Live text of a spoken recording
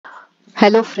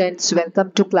Hello friends, welcome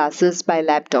two classes bye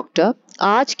lab doctor.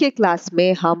 आज के class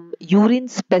में हम यूरिन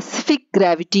स्पेसिफिक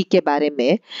ग्रेविटी के बारे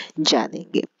में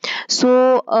जानेंगे।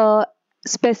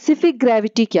 स्पेसिफिक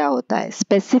ग्रेविटी क्या होता है?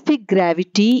 Specific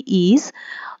gravity is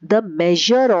the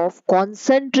measure of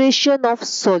concentration of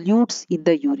solutes in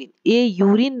the urine. ये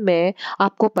यूरिन में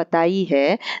आपको पता ही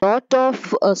है lot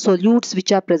of solutes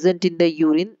which are present in the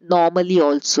urine normally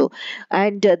also,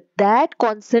 and that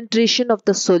concentration of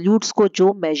the solutes को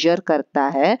जो मेजर करता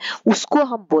है उसको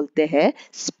हम बोलते हैं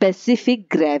स्पेसिफिक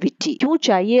ग्रेविटी। क्यों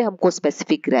चाहिए हमको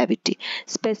स्पेसिफिक ग्रेविटी?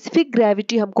 स्पेसिफिक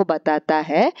ग्रेविटी हमको बताता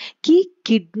है कि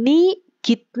किडनी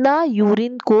कितना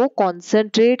यूरिन को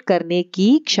कॉन्सेंट्रेट करने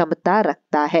की क्षमता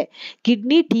रखता है,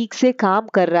 किडनी ठीक से काम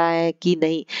कर रहा है कि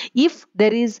नहीं। If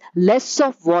there is less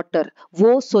of water,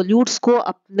 वो सोल्यूट्स को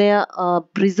अपने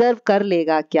प्रिजर्व कर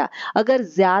लेगा क्या? अगर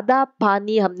ज्यादा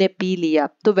पानी हमने पी लिया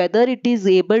तो whether it is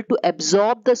able to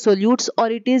absorb the solutes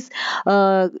और it is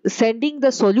sending the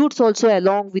solutes also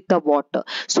along with the water.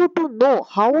 So to know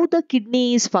how the kidney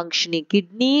is functioning,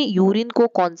 kidney urine को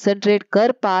कॉन्सेंट्रेट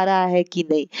कर पा रहा है कि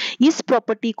नहीं, इस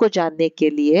प्रॉपर्टी को जानने के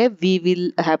लिए we will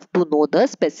have to know the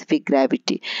specific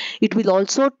gravity. It will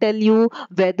also tell you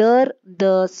whether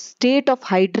the state of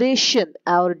hydration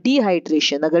और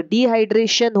dehydration, अगर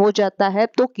dehydration हो जाता है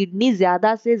तो किडनी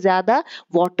ज्यादा से ज्यादा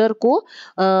वाटर को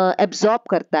एब्जॉर्ब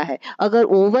करता है। अगर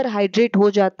ओवर हाइड्रेट हो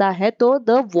जाता है तो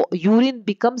the urine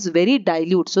becomes very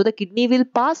dilute, so the kidney will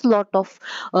pass lot of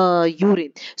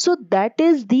urine. So that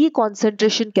is the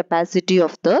concentration capacity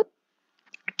of the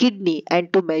kidney, and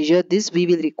to measure this we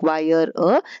will require a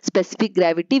specific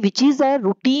gravity, which is a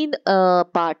routine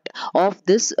part of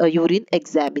this urine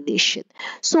examination.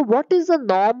 So what is the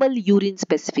normal urine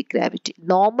specific gravity?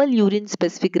 Normal urine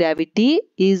specific gravity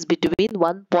is between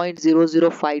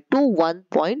 1.005 to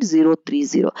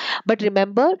 1.030, but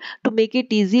remember, to make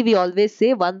it easy we always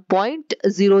say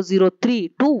 1.003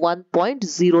 to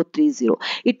 1.030.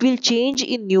 It will change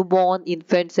in newborn,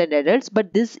 infants and adults,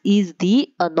 but this is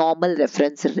the normal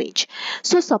reference range.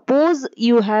 So suppose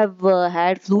you have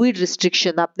had fluid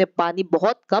restriction, आपने पानी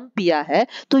बहुत कम पिया है,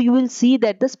 तो you will see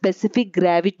that the specific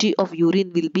gravity of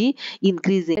urine will be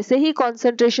increasing. ऐसे ही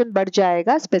concentration बढ़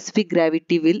जाएगा, specific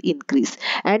gravity will increase,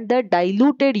 and the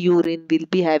diluted urine will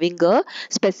be having a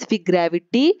specific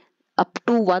gravity up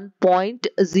to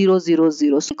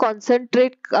 1.000. So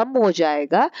concentrate कम हो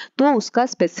जाएगा तो उसका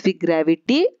specific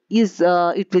gravity is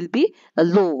it will be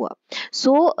lower.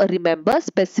 So remember,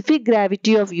 specific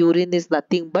gravity of urine is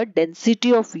nothing but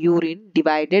density of urine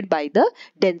divided by the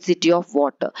density of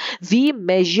water. We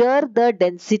measure the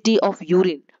density of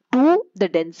urine to the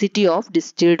density of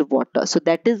distilled water. So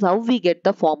that is how we get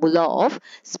the formula of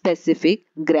specific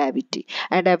gravity.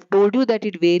 And I've told you that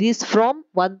it varies from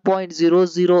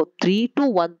 1.003 to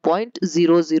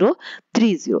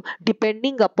 1.0030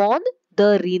 depending upon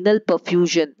the renal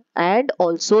perfusion and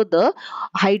also the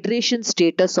hydration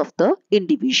status of the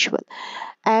individual.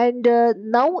 And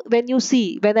now when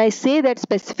I say that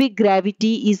specific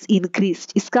gravity is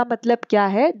increased, इसका मतलब क्या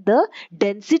है? The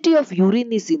density of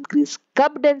urine is increased.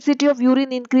 कब density of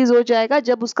urine increase हो जाएगा?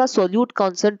 जब उसका solute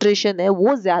concentration है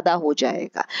वो ज्यादा हो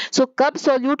जाएगा. So कब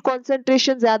solute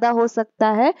concentration ज्यादा हो सकता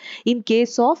है? In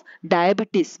case of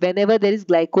diabetes, whenever there is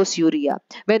glycosuria,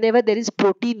 whenever there is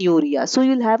proteinuria, so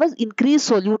you will have an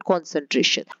increased solute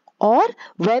concentration. Or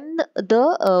when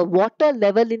the water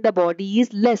level in the body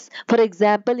is less, for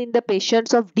example in the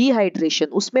patients of dehydration,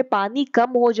 उसमें पानी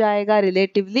कम हो जाएगा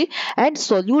relatively and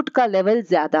solute का level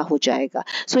ज़्यादा हो जाएगा.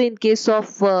 So in case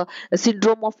of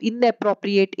syndrome of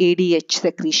inappropriate ADH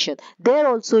secretion, there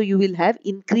also you will have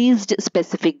increased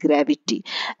specific gravity.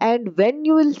 And when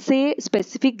you will say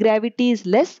specific gravity is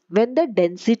less, when the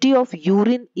density of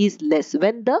urine is less,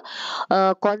 when the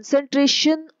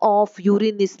concentration of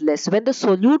urine is less, when the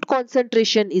solute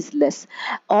concentration is less,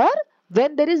 or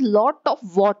when there is lot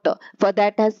of water, for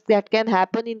that can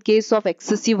happen in case of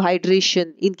excessive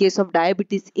hydration, in case of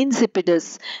diabetes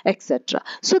insipidus, etc.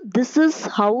 So this is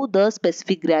how the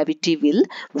specific gravity will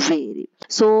vary.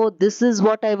 So this is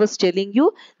what I was telling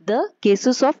you, the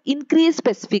cases of increased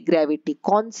specific gravity.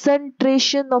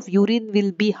 Concentration of urine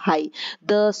will be high,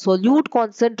 the solute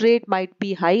concentrate might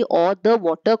be high, or the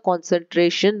water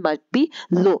concentration might be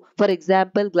low. For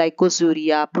example,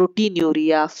 glycosuria,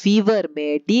 proteinuria, fever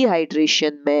में, dehydration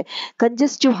dehydration में,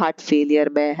 congestive heart failure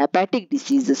में, hepatic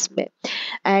diseases में.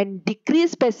 And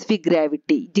decrease specific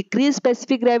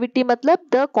gravity मतलब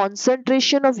the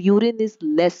concentration of urine is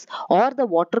less or the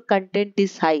water content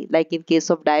is high, like in case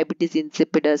of diabetes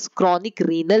insipidus, chronic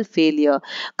renal failure,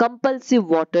 compulsive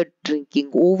water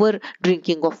drinking, over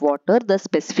drinking of water, the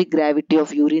specific gravity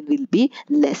of urine will be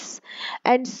less.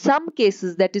 And some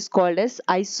cases that is called as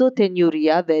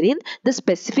isothenuria, wherein the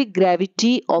specific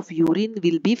gravity of urine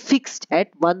will be fixed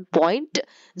at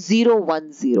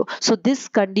 1.010. So this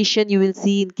condition you will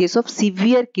see in case of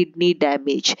severe kidney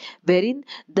damage, wherein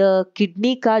the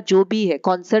kidney का जो भी है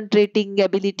concentrating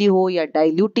ability हो या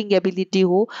diluting ability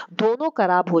हो, दोनों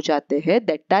खराब हो जाते हैं.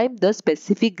 That time the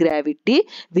specific gravity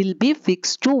will be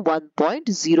fixed to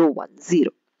 1.010.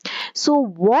 So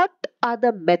what are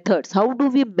the methods? How do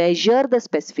we measure the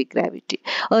specific gravity?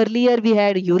 Earlier we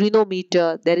had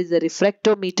urinometer, there is a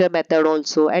refractometer method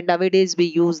also, and nowadays we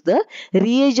use the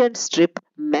reagent strip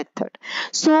method.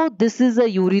 So this is a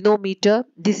urinometer,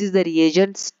 this is the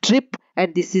reagent strip,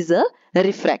 and this is a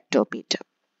refractometer.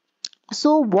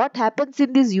 So what happens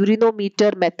in this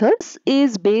urinometer methods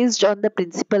is based on the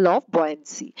principle of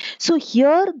buoyancy. So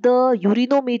here the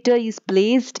urinometer is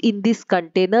placed in this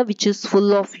container which is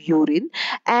full of urine,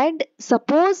 and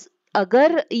suppose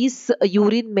अगर इस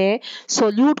urine में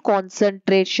solute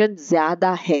concentration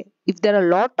ज्यादा है, if there are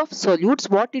a lot of solutes,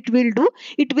 what it will do,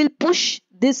 it will push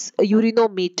this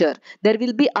urinometer, there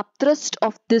will be upthrust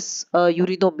of this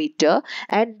urinometer,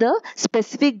 and the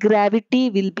specific gravity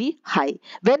will be high.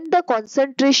 When the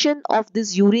concentration of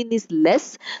this urine is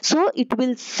less, so it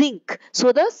will sink,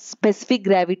 so the specific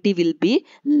gravity will be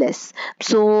less.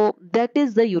 So that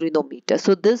is the urinometer.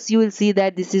 So this you will see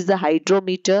that this is the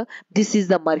hydrometer, this is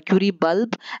the mercury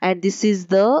bulb, and this is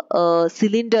the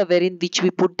cylinder wherein which we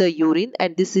put the urine,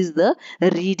 and this is the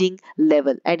reading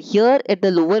level, and here at the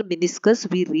lower meniscus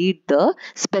we read the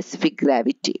specific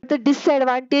gravity. The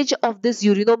disadvantage of this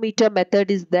urinometer method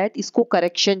is that इसको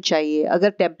correction चाहिए.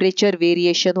 अगर temperature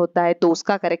variation होता है तो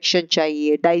उसका correction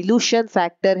चाहिए, dilution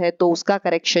factor है तो उसका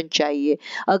correction चाहिए,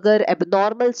 अगर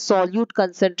abnormal solute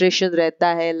concentration रहता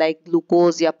है like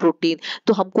glucose या protein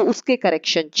तो हमको उसके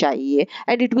correction चाहिए,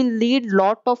 and it will need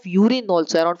lot of urine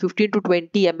also, around 15 to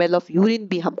 20 ml of urine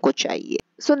भी हमको चाहिए.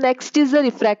 So next is the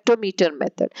refractometer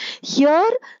method. Here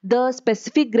the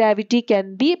specific gravity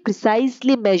can be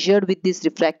precisely measured with this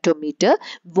refractometer.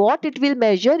 What it will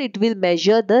measure? It will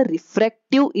measure the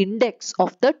refractive index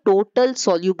of the total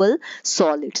soluble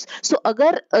solids. So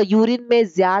अगर urine में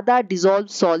ज़्यादा dissolved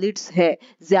solids है,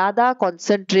 ज़्यादा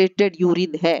concentrated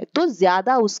urine है, तो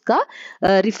ज़्यादा उसका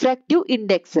refractive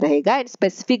index रहेगा and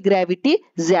specific gravity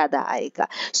ज़्यादा आएगा.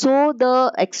 So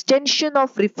the extension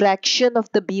of refraction of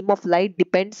the beam of light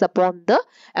depends upon the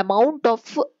amount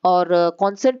of or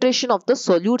concentration of the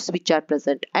solutes which are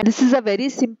present, and this is a very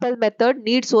simple method,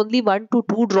 needs only 1 to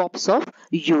 2 drops of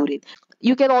urine.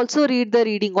 You can also read the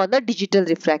reading on the digital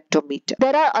refractometer.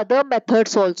 There are other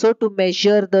methods also to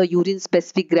measure the urine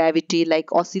specific gravity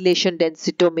like oscillation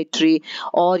densitometry,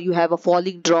 or you have a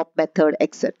falling drop method,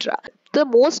 etc. The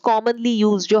most commonly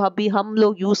used जो अभी हम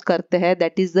लोग use करते हैं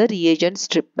that is the reagent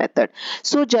strip method.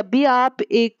 So जब भी आप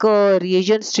एक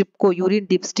reagent strip को urine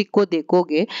dipstick को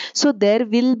देखोगे, so there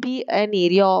will be an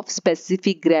area of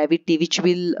specific gravity which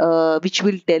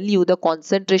will tell you the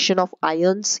concentration of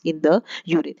ions in the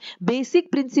urine. Basic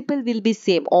principle will be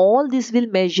same. All this will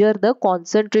measure the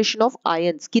concentration of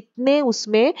ions. कितने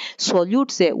उसमें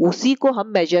solutes है उसी को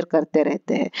हम measure करते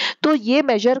रहते हैं. तो ये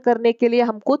measure करने के लिए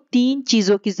हमको 3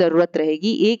 चीजों की जरूरत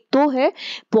रहेगी. एक तो है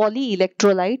पॉली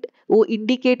इलेक्ट्रोलाइट, वो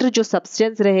इंडिकेटर जो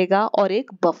सब्सटेंस रहेगा, और एक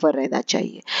बफर रहना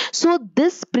चाहिए. So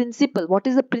this principle, what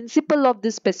is the principle of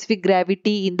this specific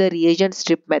gravity in the reagent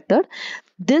strip method?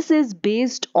 This is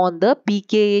based on the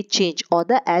pKa change or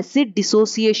the acid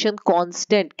dissociation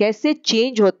constant. कैसे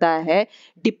change होता है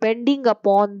depending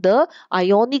upon the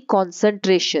ionic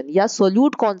concentration या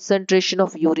solute concentration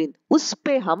of urine. उस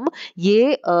पे हम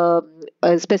ये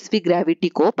specific gravity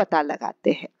को पता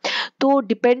लगाते हैं. तो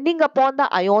depending upon the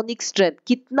ionic strength,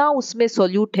 कितना उसमें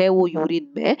सोल्यूट है वो यूरिन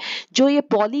में, जो ये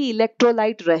पॉली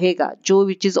इलेक्ट्रोलाइट रहेगा जो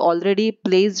which is already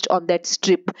placed on that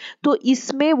strip, तो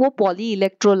इसमें वो poly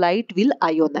electrolyte will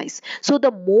ionise. So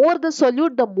the more the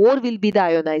solute the more will be the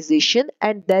ionisation,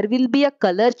 and there will be a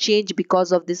colour change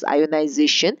because of this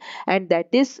ionisation, and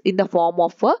that is in the form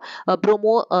of a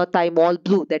bromothymol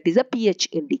blue, that is a pH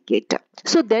indicator.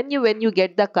 So then when you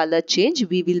get the color change,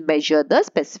 we will measure the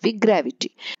specific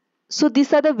gravity. So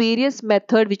these are the various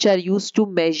method which are used to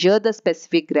measure the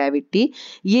specific gravity.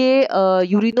 ये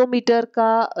urinometer का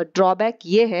drawback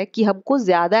ये है कि हमको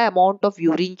ज़्यादा amount of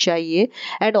urine चाहिए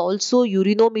and also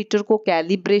urinometer को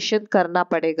calibration करना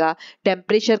पड़ेगा,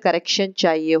 टेम्परेचर करेक्शन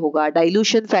चाहिए होगा,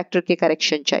 डाइल्यूशन फैक्टर के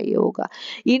करेक्शन चाहिए होगा।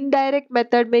 इनडायरेक्ट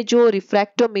मेथड में जो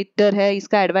रिफ्रैक्टोमीटर है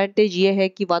इसका एडवांटेज ये है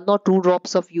कि 1 or 2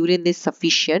 drops of urine is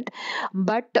sufficient,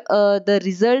 but the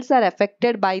results are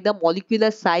affected by the molecular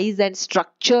size and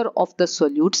structure of the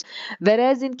solutes,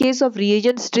 whereas in case of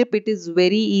reagent strip it is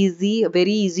very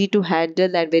easy to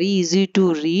handle and very easy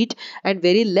to read, and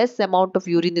very less amount of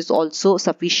urine is also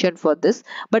sufficient for this.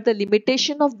 But the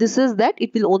limitation of this is that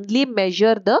it will only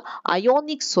measure the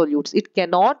ionic solutes, it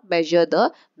cannot measure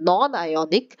the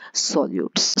non-ionic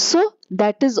solutes. So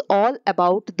that is all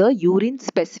about the urine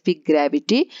specific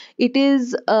gravity. It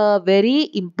is a very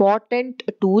important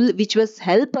tool which will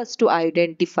help us to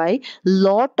identify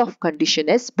lot of condition,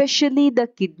 especially the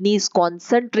kidneys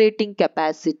concentrating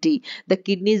capacity, the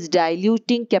kidneys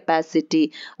diluting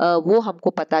capacity, वो हमको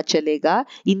पता चलेगा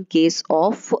in case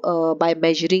of by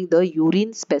measuring the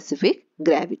urine specific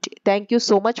gravity. Thank you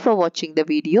so much for watching the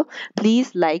video.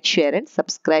 Please like, share and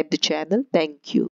subscribe the channel. Thank you.